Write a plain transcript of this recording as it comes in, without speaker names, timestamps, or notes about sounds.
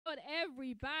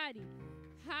Everybody.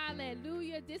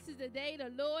 Hallelujah. This is the day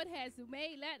the Lord has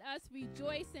made. Let us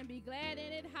rejoice and be glad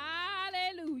in it.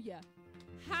 Hallelujah.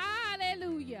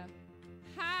 Hallelujah.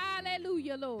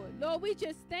 Hallelujah, Lord. Lord, we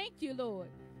just thank you, Lord.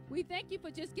 We thank you for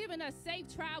just giving us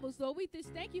safe travels, Lord. We just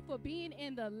thank you for being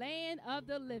in the land of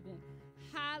the living.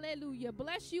 Hallelujah.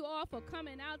 Bless you all for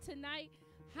coming out tonight.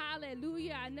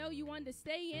 Hallelujah. I know you want to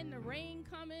stay in the rain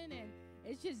coming and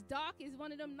it's just dark. It's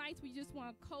one of them nights we just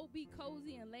want to be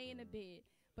cozy and lay in the bed.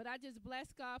 But I just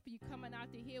bless God for you coming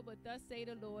out to hear what thus say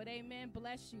the Lord. Amen.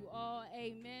 Bless you all.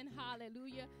 Amen.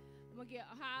 Hallelujah. I'm going to get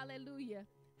hallelujah.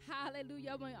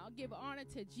 Hallelujah. I'm going to give honor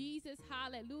to Jesus.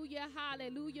 Hallelujah.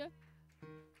 Hallelujah.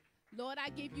 Lord, I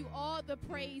give you all the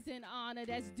praise and honor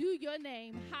that's due your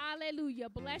name. Hallelujah.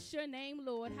 Bless your name,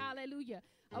 Lord. Hallelujah.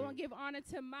 I want to give honor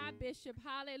to my bishop.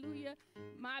 Hallelujah.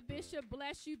 My bishop,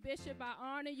 bless you, bishop. I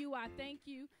honor you. I thank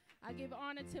you. I give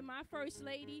honor to my first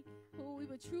lady, who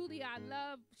I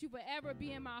love. She will forever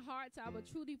be in my heart. So I will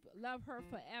truly love her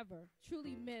forever.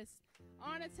 Truly miss.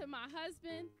 Honor to my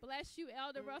husband. Bless you,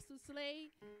 Elder Russell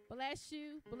Slade. Bless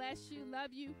you. Bless you.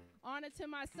 Love you. Honor to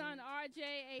my son,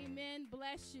 RJ. Amen.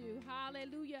 Bless you.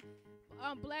 Hallelujah.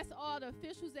 Bless all the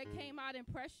officials that came out and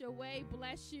pressed your way.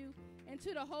 Bless you. And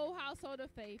to the whole household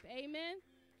of faith. Amen.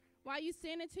 While you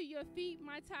standing to your feet,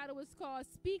 my title is called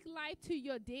Speak Life to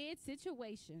Your Dead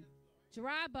Situation.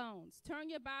 Dry bones. Turn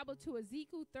your Bible to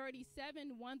Ezekiel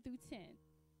 37, 1 through 10.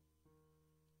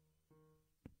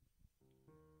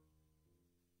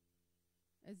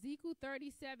 Ezekiel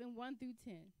 37, 1 through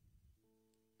 10.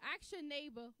 Ask your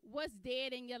neighbor, what's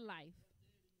dead in your life?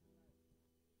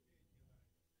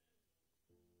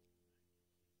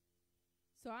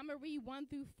 So I'm going to read 1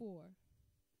 through 4.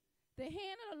 The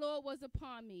hand of the Lord was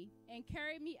upon me, and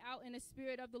carried me out in the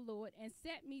spirit of the Lord, and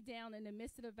set me down in the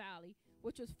midst of the valley,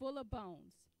 which was full of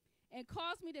bones, and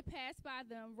caused me to pass by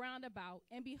them round about.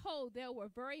 And behold, there were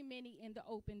very many in the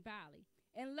open valley,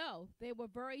 and lo, they were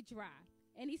very dry.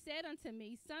 And he said unto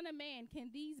me, Son of man, can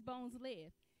these bones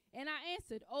live? And I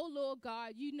answered, O Lord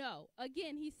God, you know.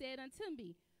 Again he said unto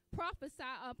me, Prophesy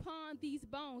upon these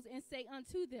bones, and say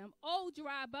unto them, O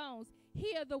dry bones,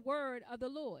 hear the word of the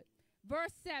Lord.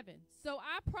 Verse 7, so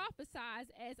I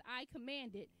prophesied as I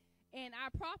commanded, and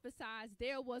I prophesied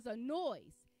there was a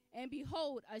noise, and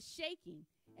behold, a shaking,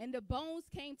 and the bones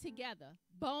came together,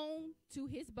 bone to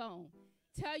his bone.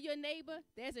 Tell your neighbor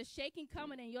there's a shaking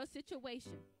coming in your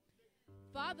situation.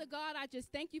 Father God, I just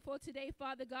thank you for today,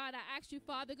 Father God. I ask you,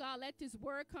 Father God, let this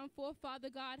word come forth, Father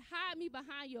God. Hide me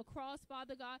behind your cross,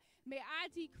 Father God. May I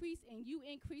decrease and you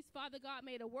increase, Father God.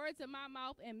 May the words of my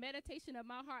mouth and meditation of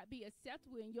my heart be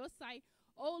acceptable in your sight.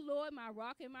 Oh, Lord, my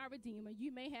rock and my redeemer,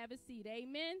 you may have a seat.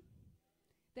 Amen.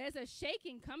 There's a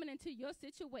shaking coming into your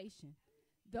situation.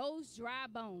 Those dry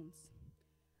bones.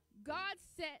 God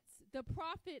sets the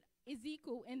prophet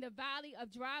Ezekiel in the valley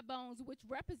of dry bones, which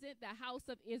represent the house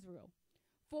of Israel,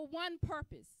 for one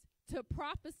purpose, to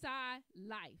prophesy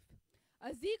life.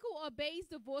 Ezekiel obeys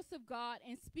the voice of God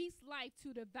and speaks life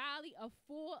to the valley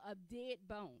full of dead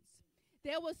bones.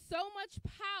 There was so much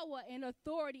power and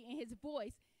authority in his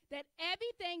voice that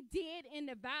everything dead in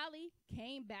the valley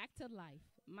came back to life.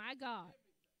 My God.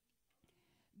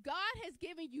 God has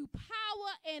given you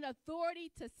power and authority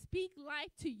to speak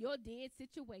life to your dead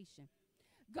situation.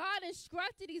 God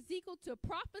instructed Ezekiel to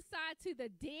prophesy to the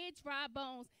dead, dry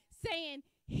bones, saying,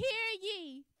 Hear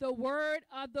ye the word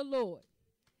of the Lord.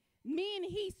 Meaning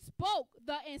he spoke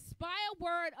the inspired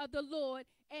word of the Lord,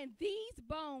 and these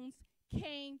bones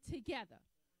came together.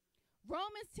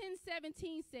 Romans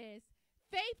 10:17 says,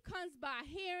 faith comes by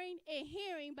hearing, and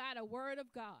hearing by the word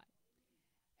of God.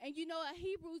 And you know,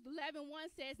 Hebrews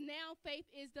 11:1 says, now faith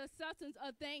is the substance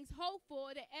of things hoped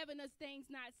for, the evidence of things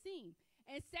not seen.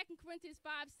 And 2 Corinthians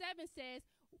 5:7 says,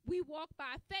 we walk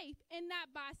by faith and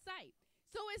not by sight.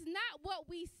 So it's not what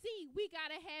we see. We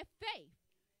got to have faith.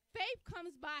 Faith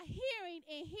comes by hearing,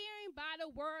 and hearing by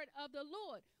the word of the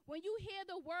Lord. When you hear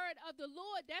the word of the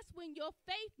Lord, that's when your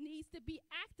faith needs to be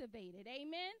activated.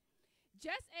 Amen.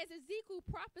 Just as Ezekiel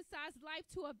prophesies life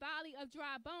to a valley of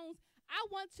dry bones, I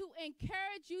want to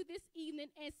encourage you this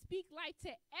evening and speak life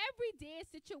to every dead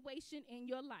situation in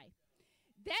your life.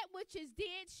 That which is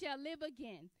dead shall live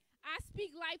again. I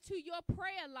speak life to your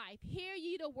prayer life. Hear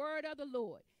ye the word of the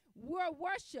Lord.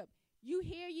 Worship, you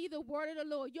hear ye the word of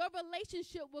the Lord. Your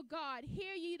relationship with God,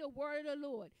 hear ye the word of the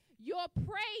Lord. Your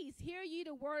praise, hear ye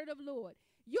the word of the Lord.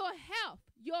 Your health,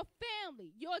 your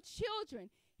family, your children,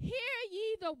 hear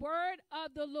ye the word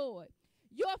of the Lord.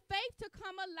 Your faith to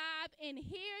come alive, and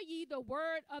hear ye the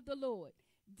word of the Lord.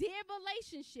 Dear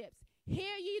relationships,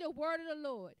 hear ye the word of the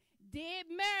Lord. Dead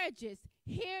marriages,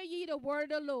 hear ye the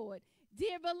word of the Lord.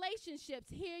 Dear relationships,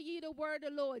 hear ye the word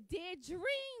of the Lord. Dear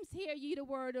dreams, hear ye the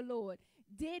word of the Lord.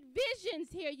 Dear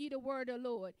visions, hear ye the word of the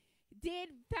Lord. Dear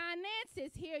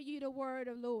finances, hear ye the word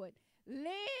of the Lord.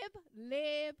 Live,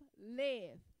 live,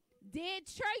 live. Dear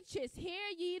churches, hear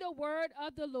ye the word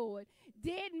of the Lord.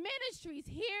 Dear ministries,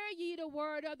 hear ye the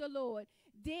word of the Lord.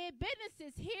 Dear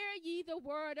businesses, hear ye the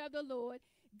word of the Lord.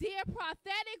 Dear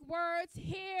prophetic words,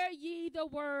 hear ye the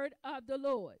word of the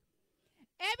Lord.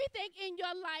 Everything in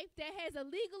your life that has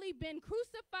illegally been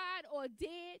crucified or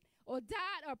dead or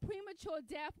died a premature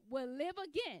death will live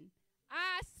again.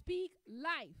 I speak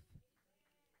life.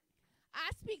 I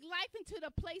speak life into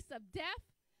the place of death,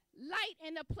 light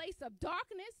in the place of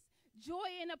darkness,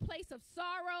 joy in the place of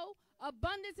sorrow,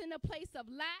 abundance in the place of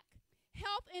lack,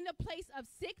 health in the place of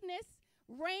sickness,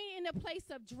 rain in the place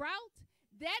of drought.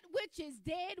 That which is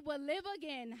dead will live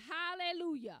again.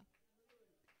 Hallelujah.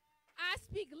 I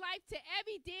speak life to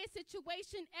every dead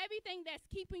situation, everything that's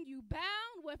keeping you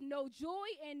bound with no joy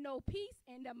and no peace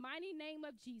in the mighty name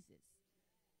of Jesus.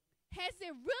 Has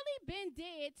it really been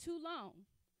dead too long?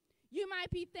 You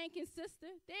might be thinking, sister,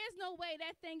 there's no way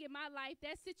that thing in my life,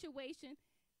 that situation,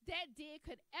 that dead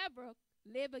could ever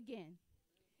live again.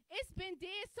 It's been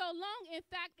dead so long. In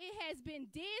fact, it has been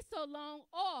dead so long,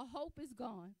 all hope is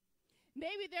gone.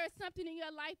 Maybe there's something in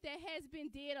your life that has been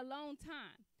dead a long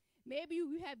time. Maybe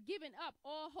you have given up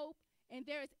all hope and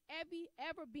there is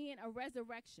ever being a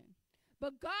resurrection.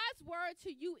 But God's word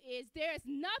to you is there's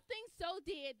nothing so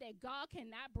dead that God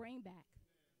cannot bring back.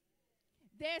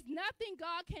 There's nothing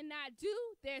God cannot do.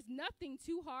 There's nothing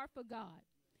too hard for God.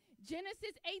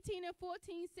 Genesis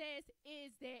 18:14 says,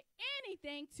 is there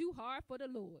anything too hard for the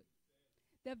Lord?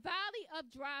 The valley of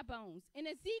dry bones. In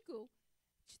Ezekiel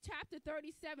chapter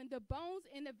 37, the bones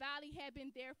in the valley had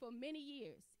been there for many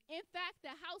years. In fact, the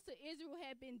house of Israel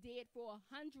had been dead for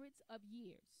hundreds of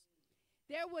years.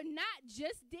 They were not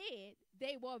just dead,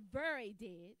 they were very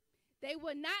dead. They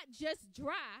were not just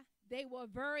dry, they were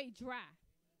very dry.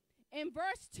 In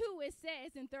verse 2, it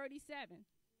says in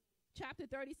chapter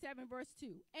 37, verse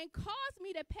 2, and caused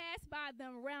me to pass by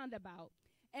them round about,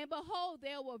 and behold,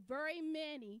 there were very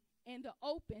many in the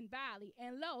open valley,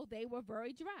 and lo, they were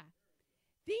very dry.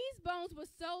 These bones were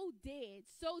so dead,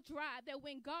 so dry, that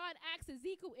when God asked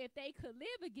Ezekiel if they could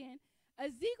live again,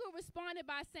 Ezekiel responded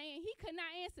by saying he could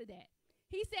not answer that.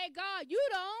 He said, God, you're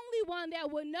the only one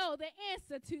that would know the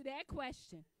answer to that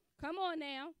question. Come on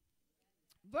now.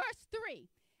 Verse 3,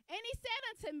 and he said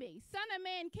unto me, Son of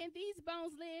man, can these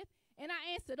bones live? And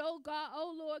I answered, Oh God,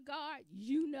 oh Lord God,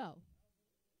 you know.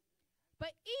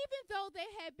 But even though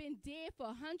they had been dead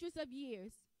for hundreds of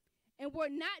years, and were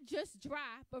not just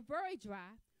dry, but very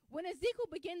dry, when Ezekiel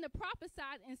began to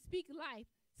prophesy and speak life,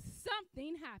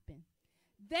 something happened.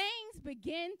 Things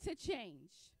begin to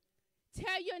change.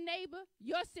 Tell your neighbor,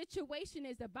 your situation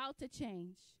is about to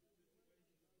change.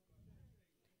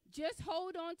 Just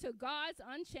hold on to God's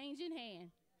unchanging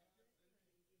hand.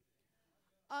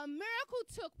 A miracle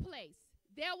took place.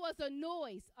 There was a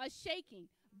noise, a shaking.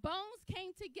 Bones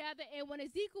came together, and when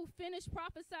Ezekiel finished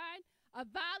prophesying, a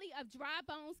valley of dry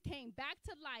bones came back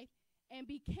to life and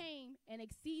became an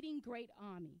exceeding great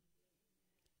army.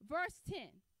 Verse 10,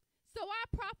 so I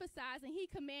prophesied, and he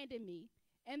commanded me,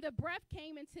 and the breath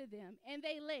came into them, and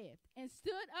they lived, and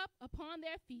stood up upon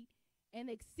their feet, an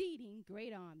exceeding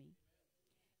great army.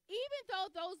 Even though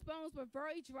those bones were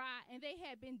very dry, and they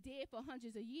had been dead for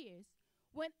hundreds of years,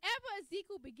 whenever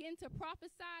Ezekiel began to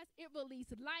prophesy, it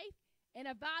released life, and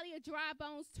a valley of dry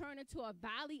bones turned into a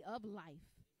valley of life.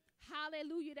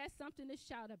 Hallelujah, that's something to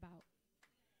shout about.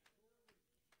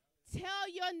 Tell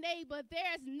your neighbor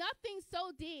there's nothing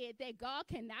so dead that God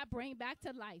cannot bring back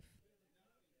to life.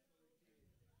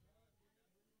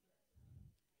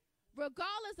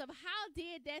 Regardless of how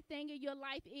dead that thing in your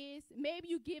life is, maybe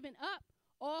you've given up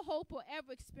all hope or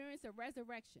ever experience a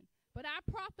resurrection. But I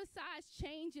prophesy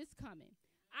change is coming.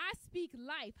 I speak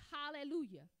life.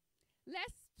 Hallelujah.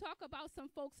 Let's talk about some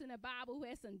folks in the Bible who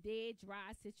had some dead,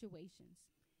 dry situations.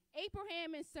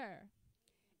 Abraham and Sarah.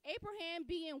 Abraham,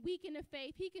 being weak in the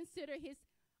faith, he considered his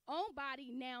own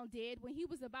body now dead when he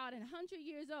was about 100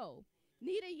 years old.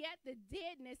 Neither yet the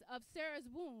deadness of Sarah's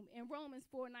womb in Romans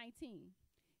 4:19.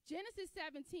 Genesis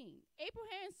 17.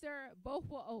 Abraham and Sarah both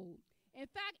were old. In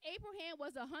fact, Abraham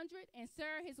was 100 and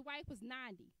Sarah, his wife, was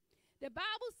 90. The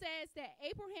Bible says that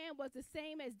Abraham was the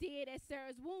same as dead as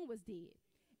Sarah's womb was dead.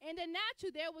 In the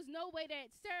natural, there was no way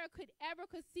that Sarah could ever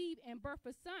conceive and birth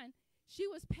a son. She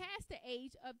was past the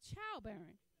age of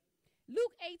childbearing.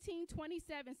 Luke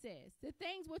 18:27 says, the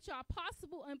things which are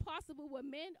impossible with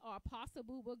men are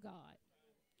possible with God.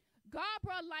 God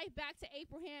brought life back to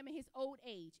Abraham in his old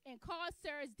age and caused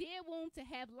Sarah's dead womb to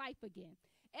have life again.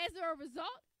 As a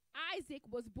result, Isaac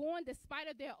was born despite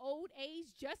of their old age,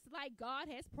 just like God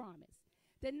has promised.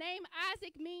 The name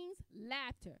Isaac means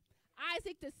laughter.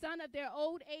 Isaac, the son of their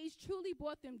old age, truly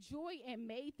brought them joy and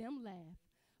made them laugh.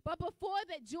 But before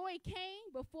that joy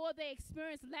came, before they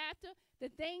experienced laughter, the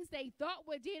things they thought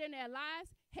were dead in their lives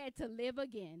had to live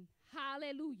again.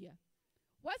 Hallelujah.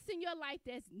 What's in your life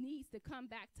that needs to come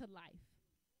back to life?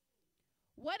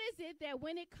 What is it that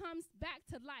when it comes back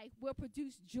to life will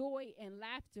produce joy and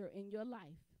laughter in your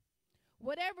life?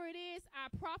 Whatever it is, I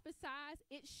prophesy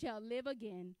it shall live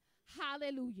again.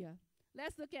 Hallelujah.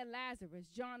 Let's look at Lazarus,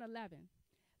 John 11.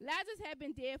 Lazarus had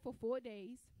been dead for 4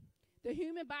 days. The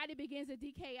human body begins to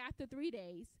decay after 3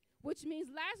 days, which means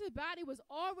Lazarus' body was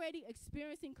already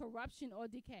experiencing corruption or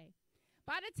decay.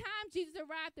 By the time Jesus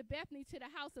arrived at Bethany to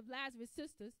the house of Lazarus'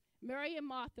 sisters, Mary and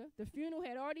Martha, the funeral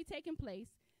had already taken place.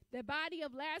 The body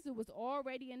of Lazarus was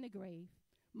already in the grave.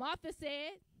 Martha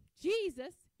said,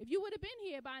 Jesus, if you would have been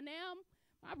here by now,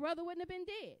 my brother wouldn't have been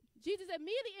dead. Jesus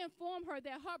immediately informed her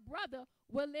that her brother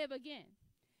will live again.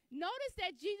 Notice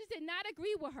that Jesus did not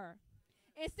agree with her.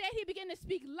 Instead, he began to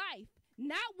speak life,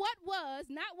 not what was,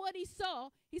 not what he saw.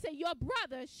 He said, your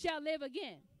brother shall live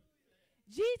again.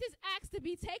 Jesus asked to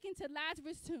be taken to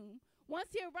Lazarus' tomb. Once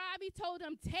he arrived, he told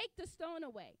them, take the stone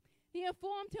away. He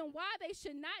informed him why they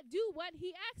should not do what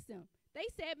he asked them. They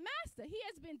said, Master, he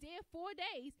has been dead 4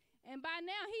 days, and by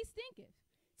now he stinketh.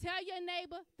 Tell your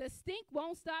neighbor, the stink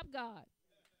won't stop God.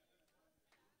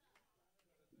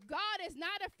 God is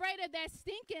not afraid of that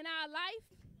stink in our life.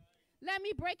 Let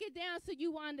me break it down so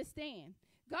you understand.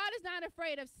 God is not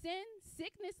afraid of sin,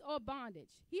 sickness, or bondage.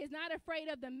 He is not afraid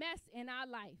of the mess in our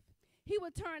life. He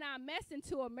will turn our mess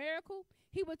into a miracle.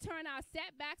 He will turn our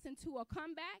setbacks into a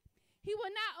comeback. He will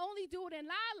not only do it in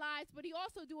our lives, but he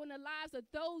also do it in the lives of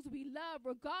those we love,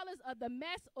 regardless of the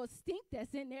mess or stink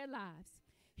that's in their lives.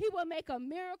 He will make a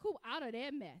miracle out of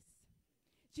their mess.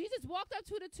 Jesus walked up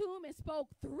to the tomb and spoke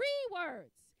 3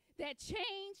 words that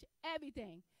changed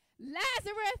everything.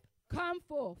 Lazarus, come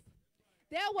forth.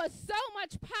 There was so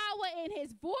much power in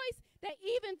his voice that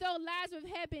even though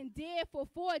Lazarus had been dead for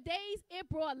 4 days, it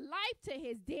brought life to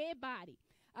his dead body,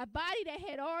 a body that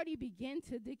had already begun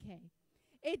to decay.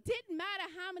 It didn't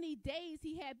matter how many days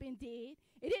he had been dead.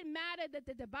 It didn't matter that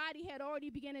the body had already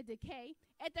begun to decay.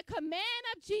 At the command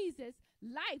of Jesus,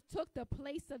 life took the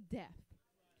place of death.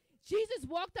 Jesus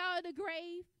walked out of the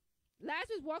grave.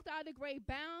 Lazarus walked out of the grave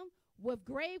bound with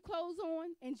grave clothes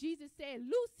on, and Jesus said,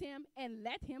 loose him and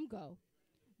let him go.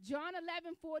 John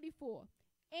 11:44.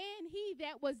 And he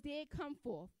that was dead come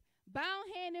forth, bound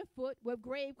hand and foot with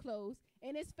grave clothes,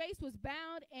 and his face was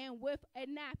bound and with a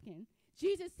napkin.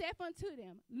 Jesus said unto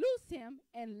them, loose him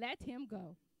and let him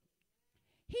go.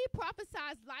 He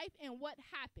prophesied life, and what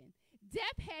happened?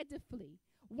 Death had to flee.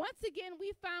 Once again,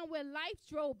 we found where life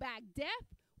drove back death,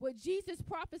 where Jesus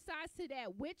prophesied to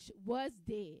that which was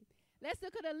dead. Let's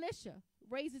look at Elisha,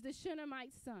 raises the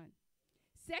Shunammite son.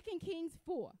 2 Kings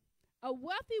 4. A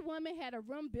wealthy woman had a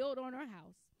room built on her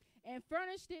house and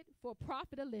furnished it for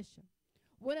prophet Elisha.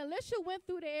 When Elisha went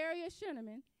through the area of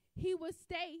Shunammite, he would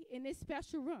stay in this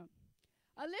special room.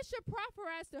 Elisha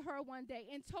prophesied to her one day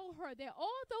and told her that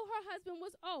although her husband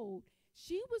was old,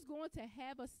 she was going to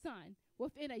have a son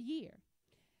within a year.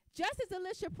 Just as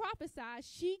Elisha prophesied,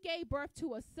 she gave birth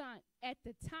to a son at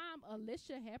the time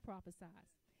Elisha had prophesied.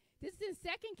 This is in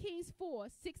 2 Kings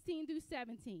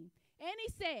 4:16-17. And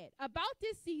he said, about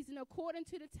this season, according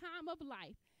to the time of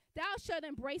life, thou shalt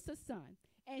embrace a son.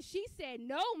 And she said,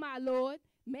 no, my Lord,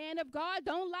 man of God,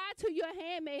 don't lie to your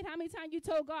handmaid. How many times you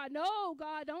told God, no,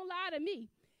 God, don't lie to me.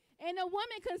 And the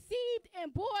woman conceived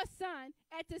and bore a son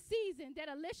at the season that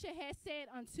Elisha had said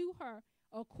unto her,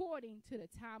 according to the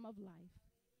time of life.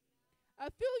 A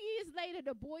few years later,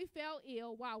 the boy fell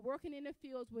ill while working in the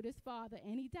fields with his father,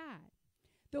 and he died.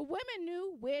 The woman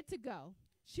knew where to go.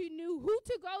 She knew who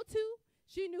to go to.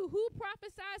 She knew who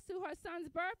prophesied to her son's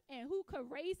birth and who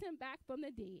could raise him back from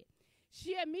the dead.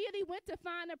 She immediately went to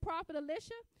find the prophet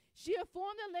Elisha. She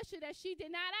informed Elisha that she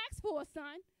did not ask for a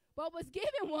son, but was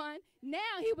given one.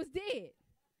 Now he was dead.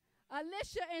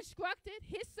 Elisha instructed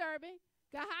his servant,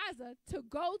 Gehazi, to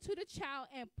go to the child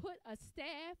and put a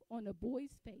staff on the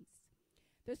boy's face.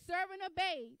 The servant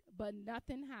obeyed, but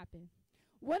nothing happened.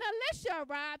 When Elisha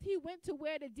arrived, he went to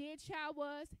where the dead child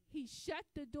was. He shut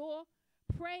the door,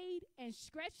 prayed, and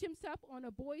scratched himself on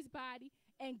the boy's body,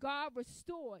 and God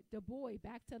restored the boy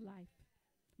back to life.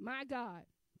 My God.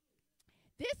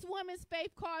 This woman's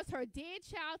faith caused her dead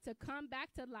child to come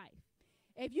back to life.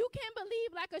 If you can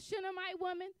believe like a Shunammite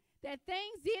woman, that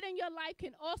things did in your life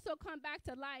can also come back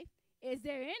to life. Is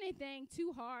there anything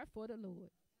too hard for the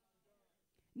Lord?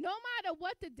 No matter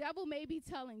what the devil may be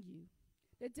telling you,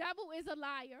 the devil is a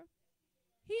liar.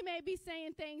 He may be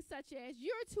saying things such as,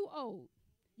 you're too old.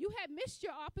 You have missed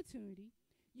your opportunity.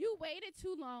 You waited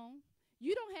too long.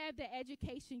 You don't have the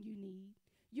education you need.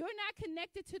 You're not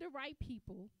connected to the right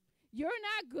people. You're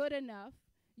not good enough.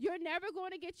 You're never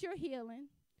going to get your healing.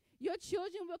 Your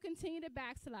children will continue to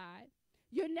backslide.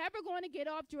 You're never going to get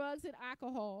off drugs and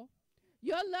alcohol.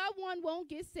 Your loved one won't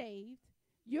get saved.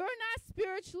 You're not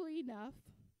spiritually enough.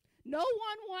 No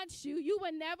one wants you. You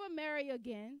will never marry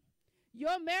again.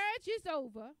 Your marriage is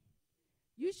over.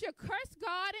 You should curse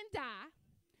God and die.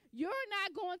 You're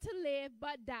not going to live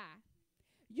but die.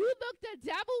 You look the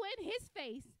devil in his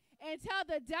face and tell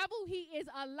the devil he is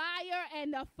a liar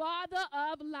and the father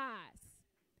of lies.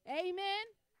 Amen.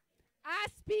 I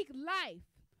speak life.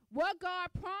 What God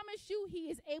promised you, he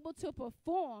is able to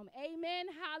perform. Amen.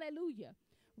 Hallelujah.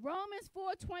 Romans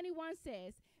 4:21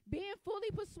 says, being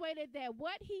fully persuaded that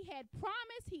what he had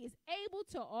promised, he is able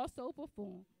to also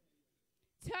perform.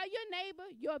 Tell your neighbor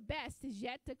your best is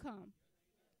yet to come.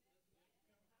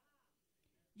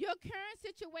 Your current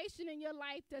situation in your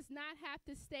life does not have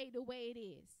to stay the way it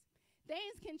is.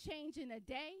 Things can change in a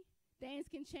day. Things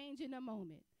can change in a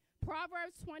moment.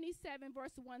 Proverbs 27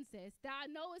 verse 1 says, thou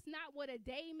knowest not what a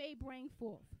day may bring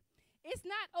forth. It's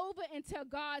not over until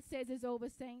God says it's over,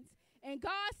 saints. And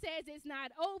God says it's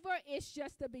not over, it's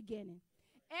just the beginning.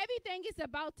 Everything is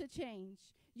about to change.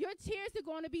 Your tears are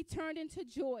going to be turned into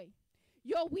joy.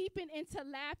 Your weeping into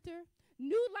laughter.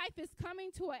 New life is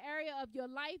coming to an area of your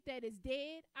life that is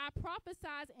dead. I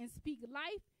prophesy and speak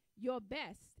life. Your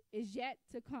best is yet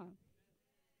to come.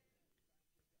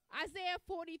 Isaiah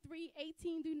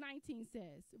 43:18-19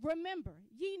 says, remember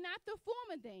ye not the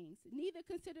former things, neither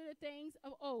consider the things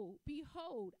of old.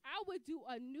 Behold, I will do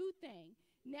a new thing.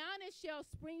 Now it shall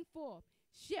spring forth.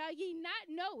 Shall ye not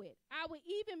know it? I will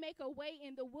even make a way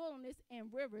in the wilderness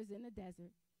and rivers in the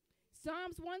desert.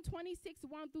 Psalms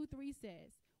 126:1-3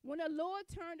 says, when the Lord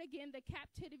turned again the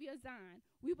captivity of Zion,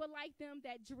 we were like them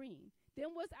that dream.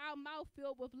 Then was our mouth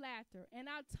filled with laughter, and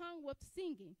our tongue with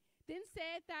singing. Then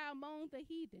said thou among the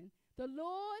heathen, the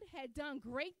Lord had done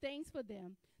great things for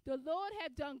them. The Lord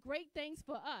had done great things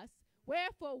for us.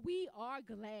 Wherefore we are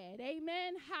glad.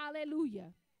 Amen.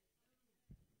 Hallelujah.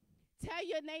 Tell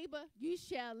your neighbor, you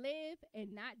shall live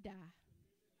and not die.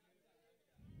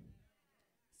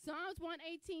 Psalms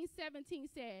 118:17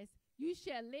 says, you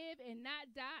shall live and not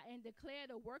die and declare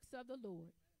the works of the Lord.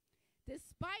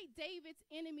 Despite David's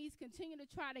enemies continue to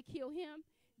try to kill him,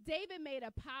 David made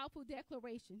a powerful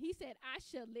declaration. He said, I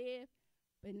shall live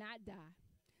but not die.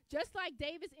 Just like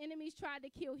David's enemies tried to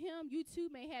kill him, you too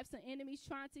may have some enemies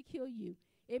trying to kill you.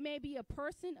 It may be a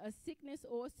person, a sickness,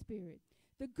 or a spirit.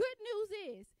 The good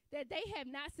news is that they have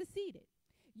not succeeded.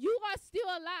 You are still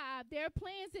alive. Their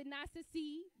plans did not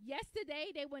succeed yesterday.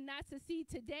 They will not succeed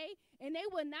today, and they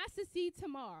will not succeed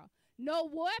tomorrow. No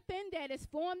weapon that is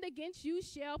formed against you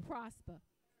shall prosper.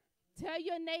 Tell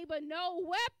your neighbor, no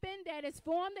weapon that is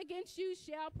formed against you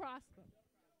shall prosper.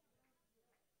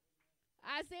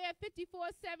 Isaiah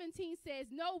 54:17 says,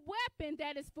 no weapon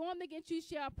that is formed against you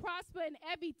shall prosper, and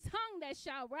every tongue that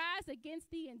shall rise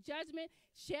against thee in judgment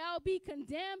shall be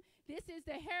condemned. This is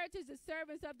the heritage of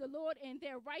servants of the Lord, and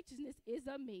their righteousness is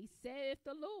of me, saith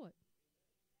the Lord.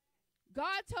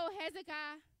 God told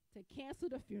Hezekiah to cancel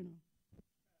the funeral.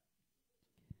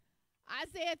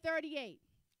 Isaiah 38.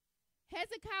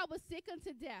 Hezekiah was sick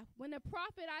unto death. When the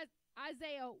prophet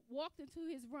Isaiah walked into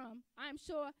his room, I'm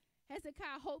sure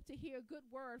Hezekiah hoped to hear a good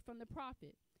word from the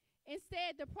prophet.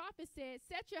 Instead, the prophet said,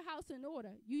 set your house in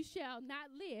order. You shall not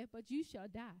live, but you shall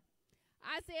die.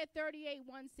 Isaiah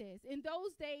 38:1 says, in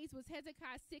those days was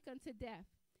Hezekiah sick unto death.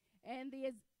 And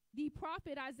the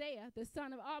prophet Isaiah, the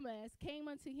son of Amoz, came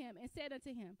unto him and said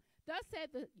unto him, thus said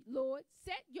the Lord,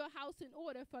 set your house in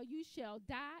order, for you shall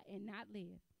die and not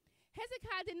live.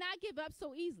 Hezekiah did not give up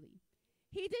so easily.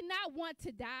 He did not want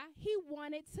to die. He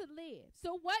wanted to live.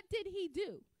 So what did he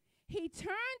do? He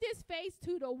turned his face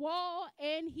to the wall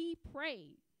and he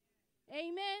prayed.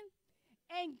 Amen.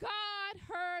 And God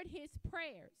heard his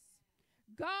prayers.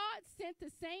 God sent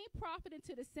the same prophet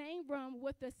into the same room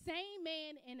with the same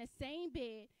man in the same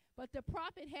bed, but the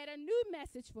prophet had a new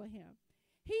message for him.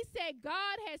 He said,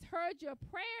 God has heard your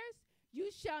prayers. You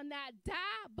shall not die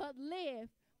but live.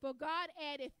 For God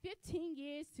added 15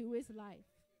 years to his life.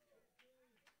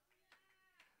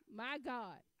 My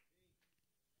God.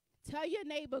 Tell your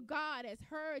neighbor, God has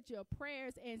heard your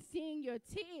prayers and seen your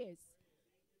tears.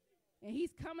 And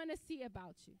he's coming to see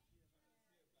about you.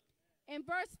 In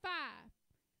verse 5,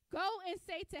 Go and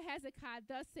say to Hezekiah,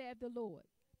 thus saith the Lord,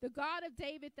 the God of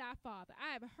David thy father,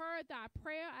 I have heard thy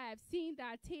prayer, I have seen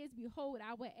thy tears. Behold,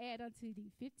 I will add unto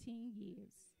thee 15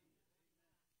 years.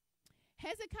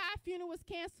 Hezekiah's funeral was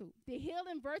canceled. The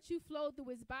healing virtue flowed through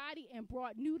his body and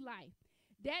brought new life.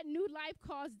 That new life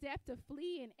caused death to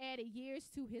flee and added years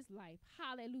to his life.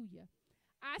 Hallelujah.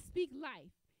 I speak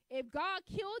life. If God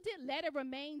killed it, let it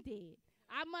remain dead.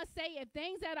 I must say, if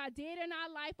things that are dead in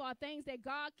our life are things that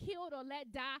God killed or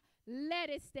let die, let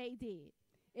it stay dead.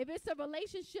 If it's a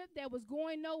relationship that was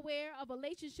going nowhere, a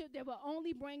relationship that will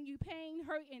only bring you pain,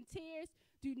 hurt, and tears,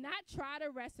 do not try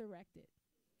to resurrect it.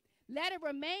 Let it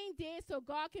remain dead so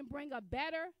God can bring a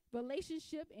better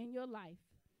relationship in your life.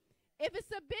 If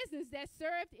it's a business that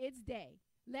served its day,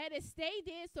 let it stay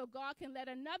dead so God can let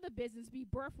another business be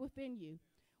birthed within you.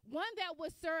 One that will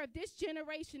serve this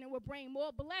generation and will bring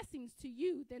more blessings to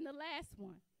you than the last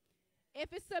one.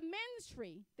 If it's a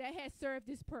ministry that has served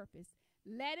its purpose,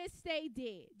 let it stay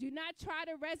dead. Do not try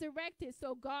to resurrect it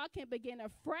so God can begin a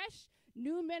fresh,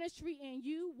 new ministry in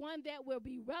you, one that will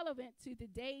be relevant to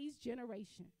today's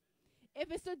generation.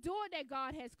 If it's a door that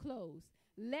God has closed,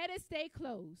 let it stay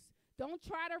closed. Don't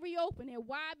try to reopen it.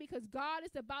 Why? Because God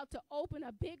is about to open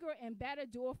a bigger and better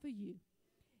door for you.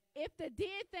 If the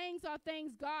dead things are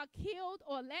things God killed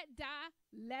or let die,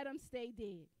 let them stay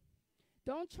dead.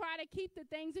 Don't try to keep the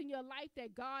things in your life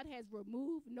that God has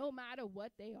removed, no matter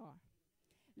what they are.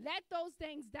 Let those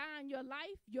things die in your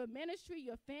life, your ministry,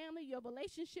 your family, your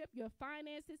relationship, your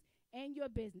finances, and your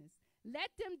business. Let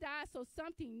them die so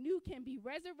something new can be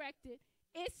resurrected.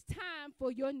 It's time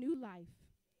for your new life.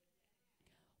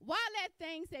 Why let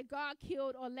things that God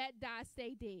killed or let die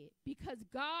stay dead? Because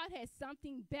God has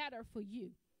something better for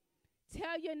you.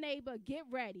 Tell your neighbor, get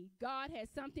ready. God has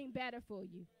something better for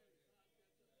you.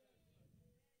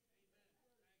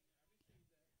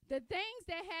 The things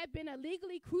that have been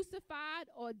illegally crucified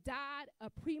or died a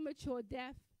premature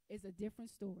death is a different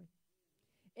story.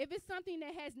 If it's something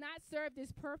that has not served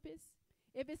its purpose,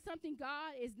 if it's something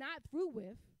God is not through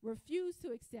with, refuse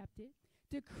to accept it.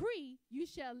 Decree, you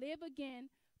shall live again.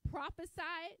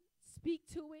 Prophesy it, speak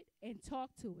to it, and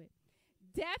talk to it.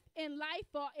 Death and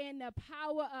life are in the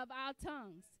power of our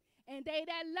tongues, and they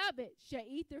that love it shall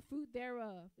eat the fruit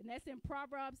thereof. And that's in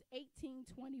Proverbs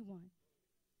 18:21.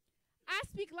 I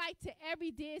speak life to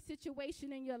every dead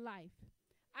situation in your life.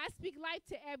 I speak life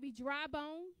to every dry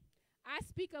bone. I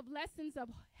speak of lessons of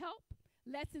help,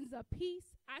 lessons of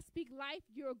peace. I speak life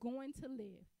you're going to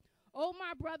live. Oh,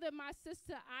 my brother, my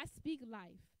sister, I speak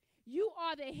life. You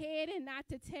are the head and not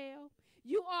the tail.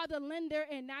 You are the lender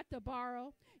and not the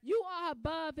borrower. You are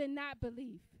above and not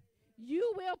beneath.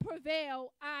 You will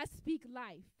prevail. I speak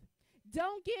life.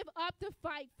 Don't give up the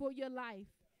fight for your life.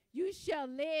 You shall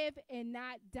live and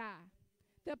not die.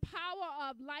 The power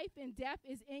of life and death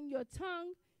is in your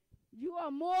tongue. You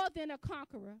are more than a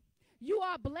conqueror. You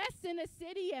are blessed in the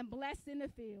city and blessed in the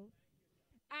field.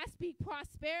 I speak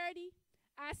prosperity.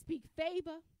 I speak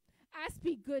favor. I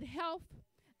speak good health.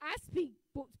 I speak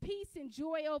peace and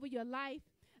joy over your life.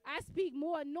 I speak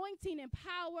more anointing and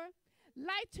power,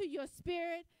 life to your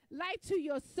spirit, life to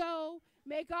your soul.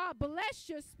 May God bless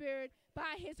your spirit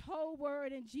by his whole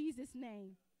word in Jesus'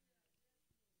 name.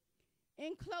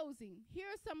 In closing, here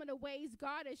are some of the ways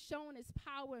God has shown his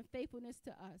power and faithfulness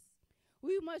to us.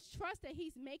 We must trust that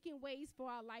he's making ways for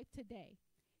our life today.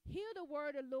 Hear the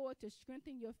word of the Lord to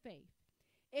strengthen your faith.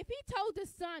 If he told the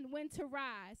sun when to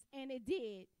rise, and it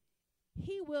did,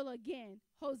 he will again.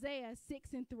 Hosea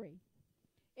 6:3.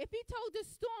 If he told the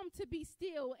storm to be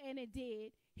still, and it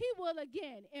did, he will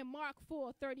again in Mark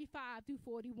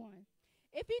 4:35-41.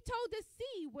 If he told the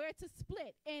sea where to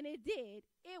split, and it did,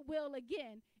 it will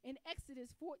again in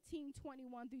Exodus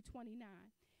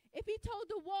 14:21-29. If he told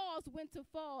the walls when to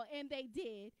fall, and they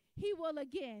did, he will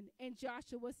again in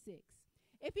Joshua 6.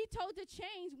 If he told the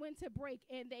chains when to break,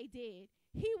 and they did,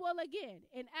 he will again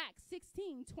in Acts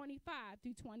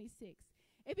 16:25-26.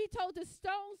 If he told the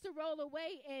stones to roll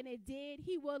away, and it did,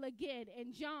 he will again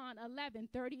in John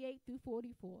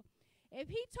 11:38-44. If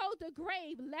he told the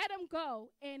grave, let him go,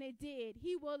 and it did,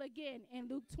 he will again in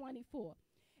Luke 24.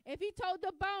 If he told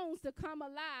the bones to come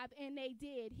alive, and they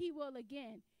did, he will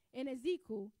again in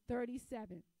Ezekiel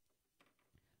 37.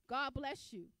 God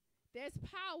bless you. There's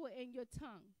power in your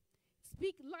tongue.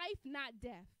 Speak life, not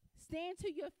death. Stand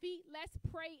to your feet. Let's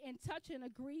pray and touch and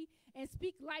agree and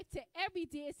speak life to every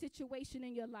dead situation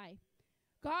in your life.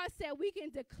 God said we can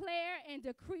declare and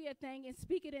decree a thing and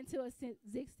speak it into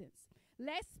existence.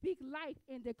 Let's speak life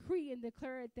and decree and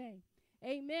declare a thing.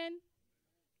 Amen.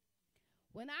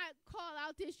 When I call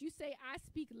out this, you say, I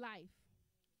speak life.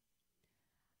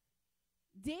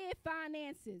 Dead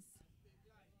finances.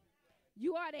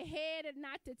 You are the head and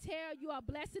not the tail. You are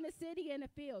blessing the city and the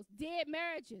fields. Dead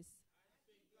marriages.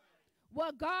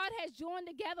 What God has joined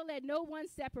together, let no one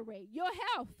separate. Your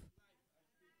health.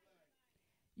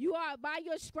 You are, by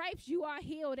your stripes, you are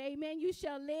healed. Amen. You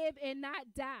shall live and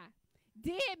not die.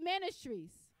 Dead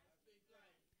ministries.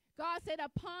 God said,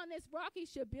 upon this rock he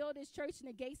should build his church, and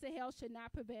the gates of hell should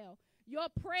not prevail. Your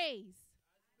praise.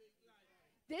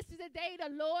 This is the day the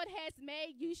Lord has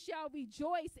made. You shall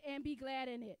rejoice and be glad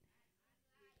in it.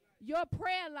 Your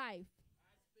prayer life.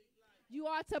 You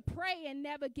are to pray and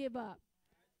never give up.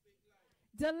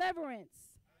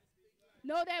 Deliverance.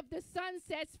 Know that if the Son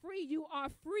sets free, you are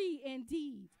free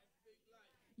indeed.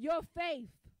 Your faith.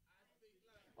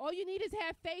 All you need is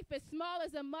have faith as small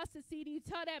as a mustard seed, and you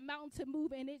tell that mountain to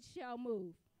move, and it shall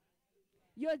move.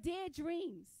 Your dead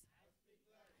dreams.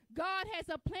 God has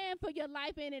a plan for your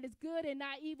life, and it is good and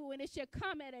not evil, and it shall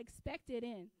come at an expected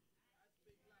end.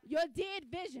 Your dead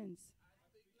visions.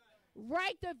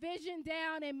 Write the vision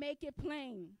down and make it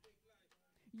plain.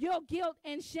 Your guilt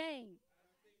and shame.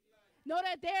 Know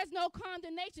that there's no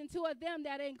condemnation to them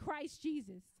that are in Christ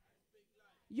Jesus.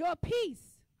 Your peace.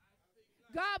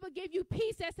 God will give you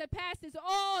peace that surpasses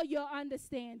all your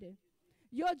understanding.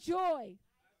 Your joy.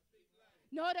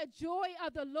 Know the joy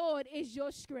of the Lord is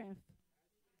your strength.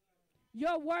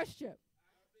 Your worship.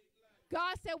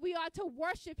 God said we are to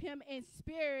worship him in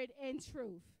spirit and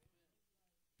truth.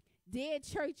 Dead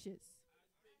churches.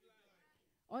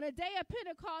 On the day of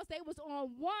Pentecost, they was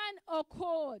on one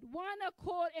accord,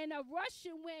 and a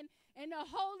rushing wind, and the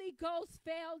Holy Ghost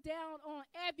fell down on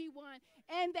everyone,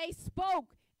 and they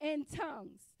spoke in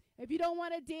tongues. If you don't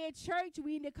want a dead church,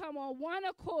 we need to come on one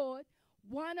accord,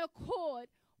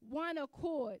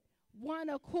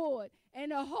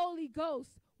 and the Holy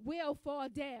Ghost will fall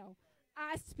down.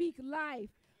 I speak life.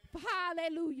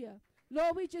 Hallelujah.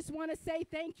 Lord, we just want to say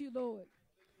thank you, Lord.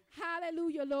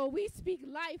 Hallelujah, Lord. We speak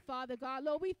life, Father God.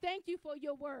 Lord, we thank you for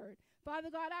your word. Father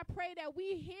God, I pray that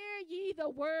we hear ye the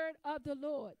word of the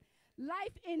Lord.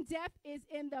 Life and death is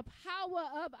in the power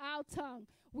of our tongue.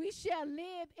 We shall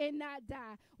live and not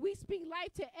die. We speak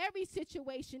life to every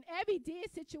situation, every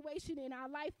dead situation in our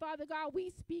life, Father God. We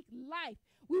speak life.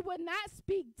 We will not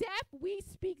speak death. We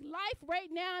speak life right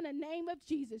now in the name of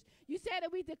Jesus. You said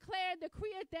that we declare and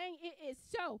decree a thing, it is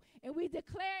so. And we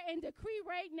declare and decree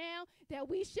right now that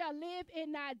we shall live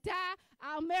and not die.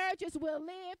 Our marriages will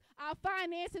live. Our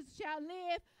finances shall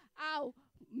live. Our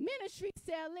ministry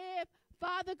shall live.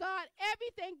 Father God,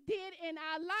 everything did in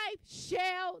our life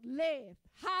shall live.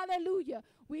 Hallelujah.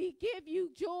 We give you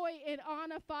joy and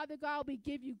honor, Father God. We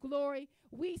give you glory.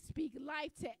 We speak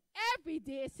life to every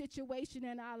dead situation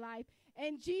in our life.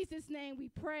 In Jesus' name we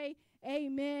pray.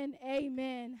 Amen.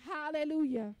 Amen.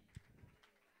 Hallelujah.